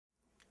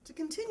To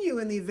continue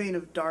in the vein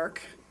of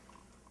dark,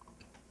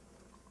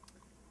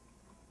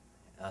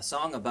 a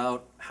song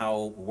about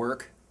how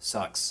work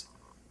sucks.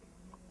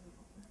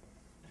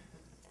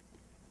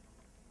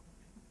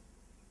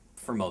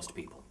 For most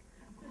people.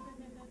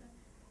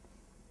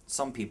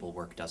 Some people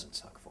work doesn't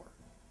suck for.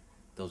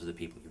 Those are the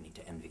people you need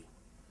to envy.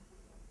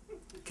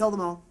 kill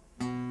them all.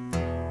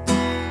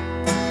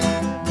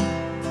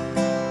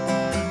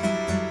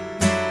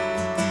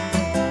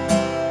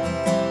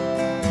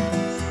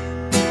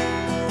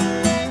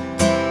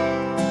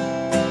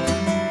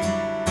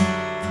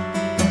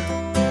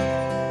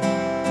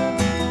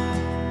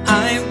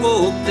 I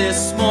woke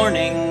this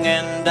morning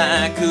and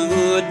I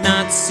could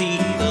not see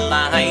the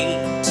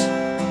light.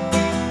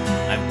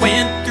 I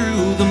went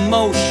through the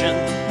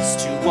motions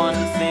to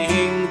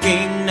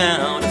unthinking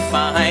now to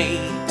fight.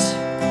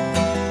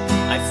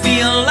 I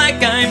feel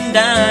like I'm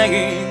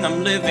dying,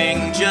 I'm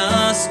living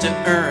just to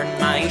earn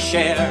my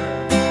share.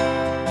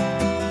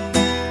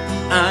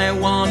 I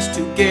want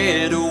to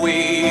get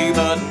away,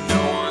 but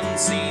no one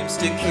seems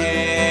to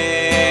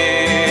care.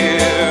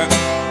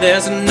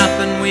 There's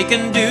nothing we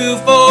can do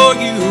for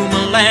you,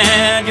 my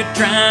lad. You're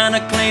trying to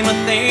claim a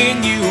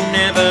thing you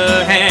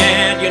never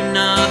had. You're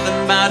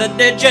nothing but a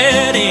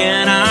digit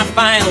in our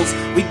files.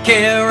 We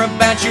care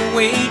about your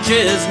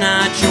wages,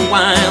 not your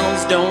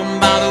wiles. Don't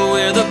bother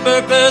with a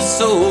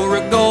purpose or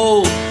a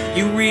goal.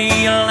 You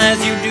realize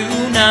you do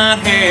not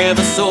have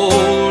a soul.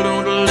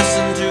 Don't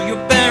listen to your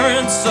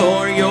parents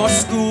or your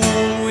school.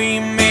 We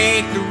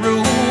make the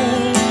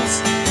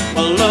rules.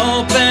 Well,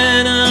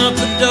 open up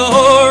the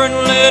door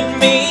and let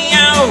me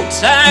out.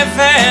 I've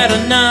had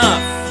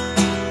enough.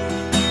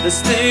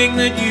 This thing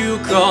that you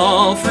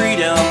call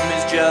freedom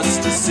is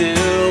just a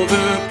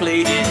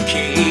silver-plated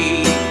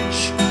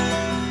cage.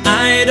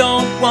 I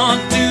don't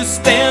want to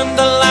spend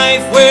a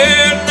life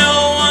where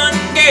no one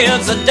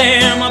gives a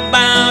damn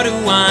about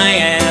who I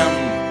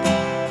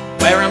am,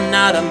 where I'm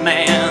not a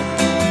man,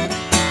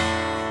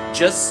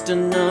 just a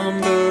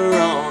number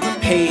on a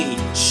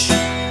page.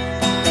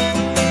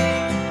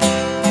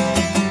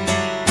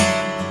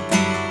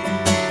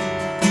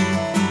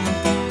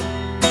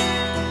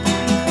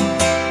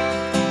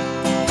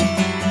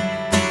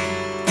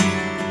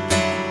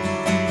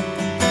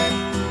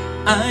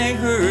 I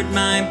heard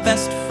my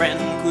best friend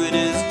quit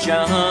his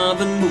job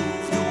and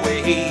moved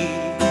away.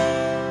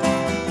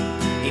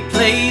 He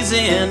plays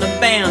in a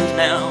band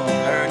now,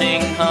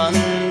 earning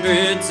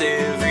hundreds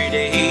every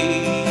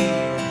day,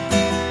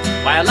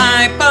 while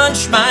I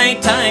punch my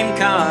time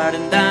card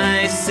and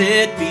I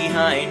sit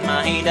behind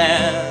my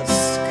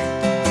desk.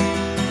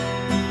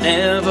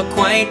 Never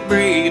quite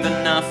brave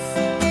enough,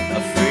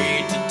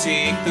 afraid to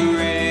take the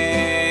risk.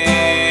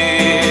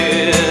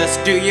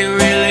 Do you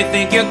really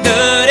think you're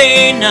good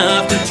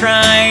enough to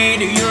try?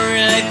 Do you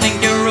really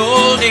think you're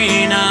old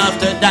enough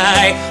to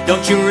die?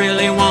 Don't you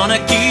really want to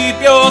keep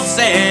your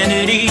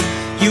sanity?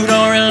 You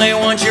don't really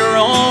want your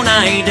own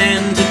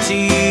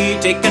identity.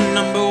 Take a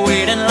number,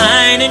 wait in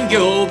line, and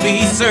you'll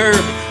be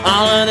served.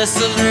 All of this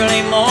is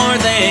really more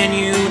than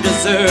you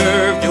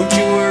deserve. Don't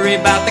you worry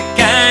about the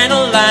kind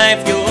of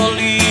life you'll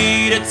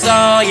lead. It's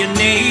all you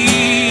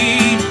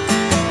need.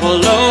 Well,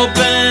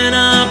 open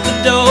up the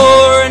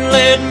door and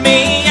let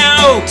me out.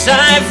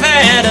 I've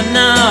had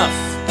enough.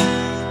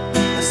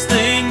 This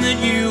thing that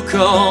you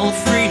call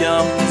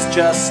freedom is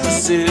just a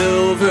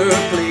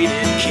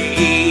silver-plated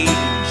cage.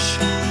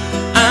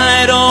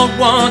 I don't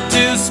want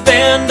to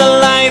spend a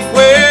life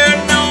where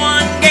no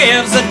one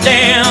gives a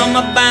damn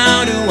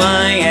about who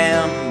I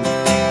am,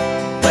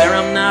 where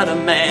I'm not a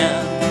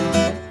man,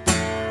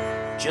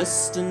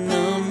 just a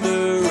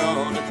number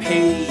on a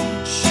page.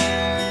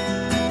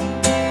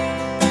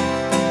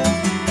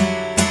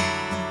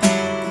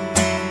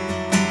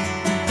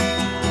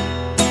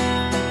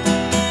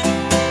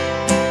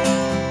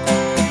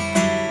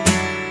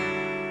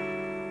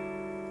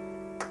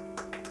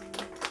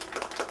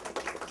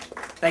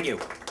 Thank you.